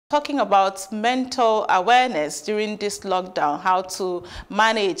talking about mental awareness during this lockdown, how to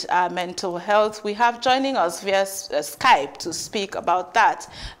manage our mental health. We have joining us via Skype to speak about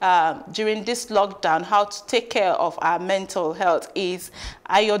that during this lockdown, how to take care of our mental health is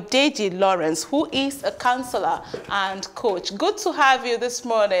Ayodeji Lawrence, who is a counselor and coach. Good to have you this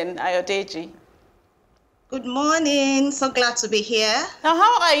morning, Ayodeji. Good morning. So glad to be here. Now,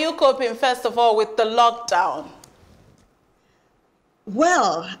 how are you coping, first of all, with the lockdown?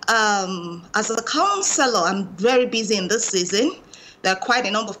 Well, as a counselor, I'm very busy in this season. There are quite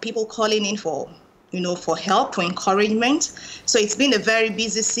a number of people calling in for help, for encouragement. So it's been a very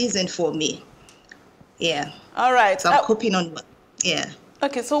busy season for me. Yeah. All right. So I'm coping on, yeah.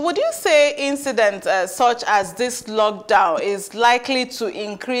 Okay, so would you say incidents such as this lockdown is likely to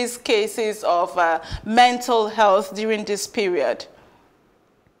increase cases of mental health during this period?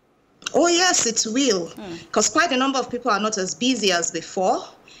 Oh, yes, it will, because quite a number of people are not as busy as before.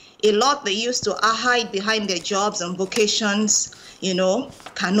 A lot they used to hide behind their jobs and vocations,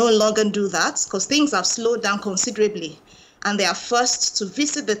 can no longer do that because things have slowed down considerably. And they are forced to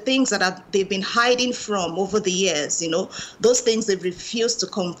visit the things that they've been hiding from over the years, those things they've refused to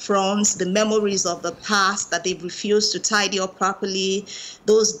confront, the memories of the past that they've refused to tidy up properly,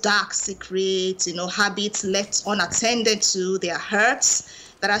 those dark secrets, habits left unattended to, their hurts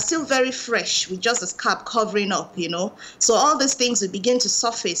that are still very fresh with just a scalp covering up, So all these things will begin to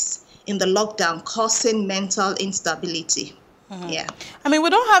surface in the lockdown, causing mental instability. Yeah. I mean, we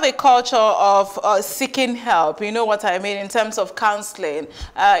don't have a culture of seeking help, you know what I mean, in terms of counseling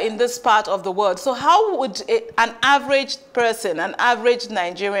in this part of the world. So how would an average person, an average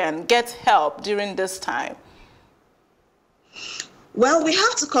Nigerian get help during this time? Well, we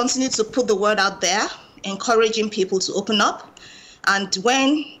have to continue to put the word out there, encouraging people to open up. And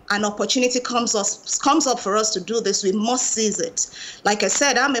when an opportunity comes up for us to do this, we must seize it. Like I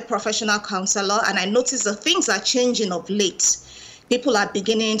said, I'm a professional counselor, and I notice that things are changing of late. People are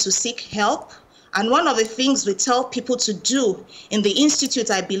beginning to seek help. And one of the things we tell people to do in the institute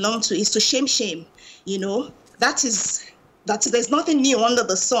I belong to is to shame. There's nothing new under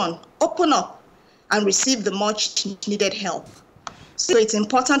the sun. Open up and receive the much needed help. So it's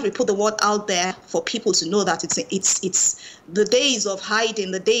important we put the word out there for people to know that it's the days of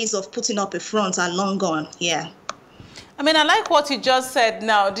hiding, the days of putting up a front are long gone. Yeah. I mean, I like what you just said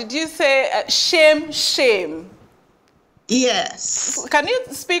now. Did you say shame? Yes. Can you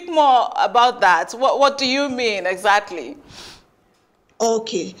speak more about that? What do you mean exactly?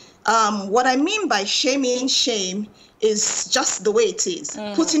 Okay. What I mean by shame is just the way it is.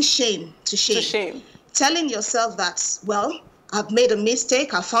 Putting shame to shame. Telling yourself that, well, I've made a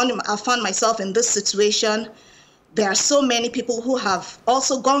mistake. I found myself in this situation. There are so many people who have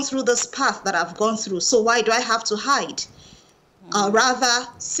also gone through this path that I've gone through. So why do I have to hide? I'll rather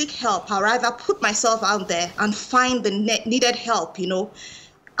seek help. I'll rather put myself out there and find the needed help,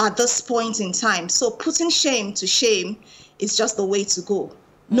 at this point in time. So putting shame to shame is just the way to go.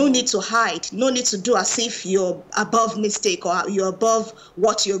 No need to hide. No need to do as if you're above mistake or you're above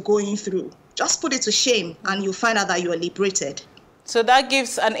what you're going through. Just put it to shame and you'll find out that you are liberated. So that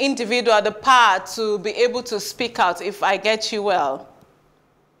gives an individual the power to be able to speak out, if I get you well.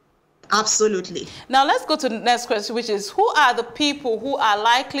 Absolutely. Now let's go to the next question, which is, who are the people who are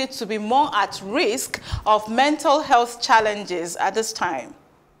likely to be more at risk of mental health challenges at this time?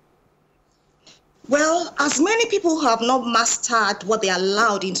 Well, as many people who have not mastered what they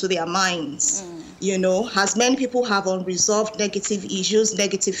allowed into their minds, as many people have unresolved negative issues,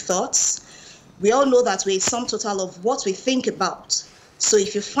 negative thoughts. We all know that we're a sum total of what we think about. So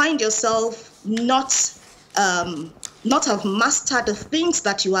if you find yourself not have mastered the things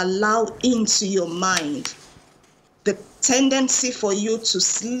that you allow into your mind, the tendency for you to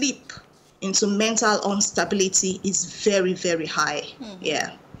slip into mental instability is very, very high.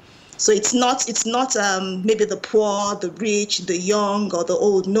 Yeah. So it's not maybe the poor, the rich, the young, or the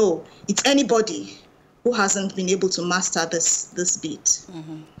old. No, it's anybody who hasn't been able to master this bit.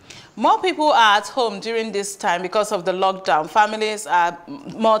 More people are at home during this time because of the lockdown. Families are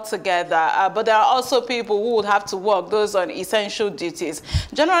more together, but there are also people who would have to work, those on essential duties.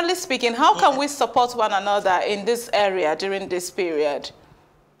 Generally speaking, how can we support one another in this area during this period?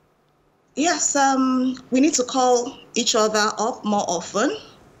 Yes, we need to call each other up more often.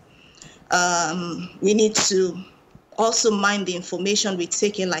 We need to also mind the information we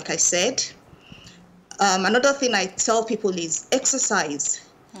take in, like I said. Another thing I tell people is exercise.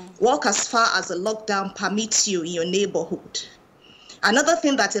 Walk as far as the lockdown permits you in your neighborhood. Another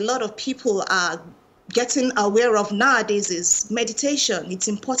thing that a lot of people are getting aware of nowadays is meditation. It's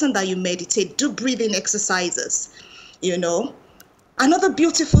important that you meditate. Do breathing exercises, Another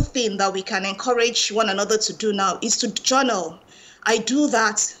beautiful thing that we can encourage one another to do now is to journal. I do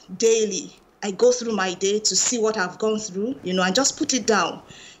that daily. I go through my day to see what I've gone through, and just put it down.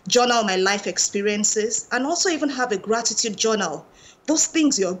 Journal my life experiences, and also even have a gratitude journal. Those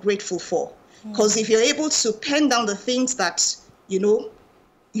things you're grateful for. Because if you're able to pen down the things that,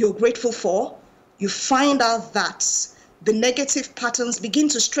 you're grateful for, you find out that the negative patterns begin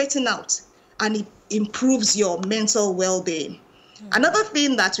to straighten out, and it improves your mental well-being. Another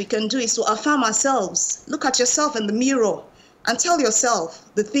thing that we can do is to affirm ourselves. Look at yourself in the mirror and tell yourself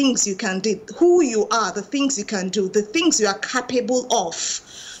the things you can do, who you are, the things you can do, the things you are capable of.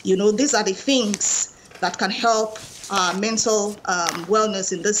 These are the things that can help mental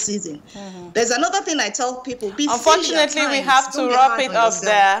wellness in this season. There's another thing I tell people. Unfortunately, we have to wrap it up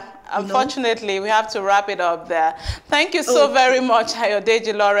there. Unfortunately, we have to wrap it up there. Thank you so very much,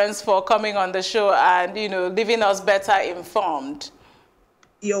 Ayodeji Lawrence, for coming on the show and, leaving us better informed.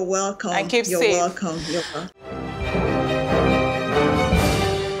 You're welcome. And keep safe. You're welcome. You're welcome.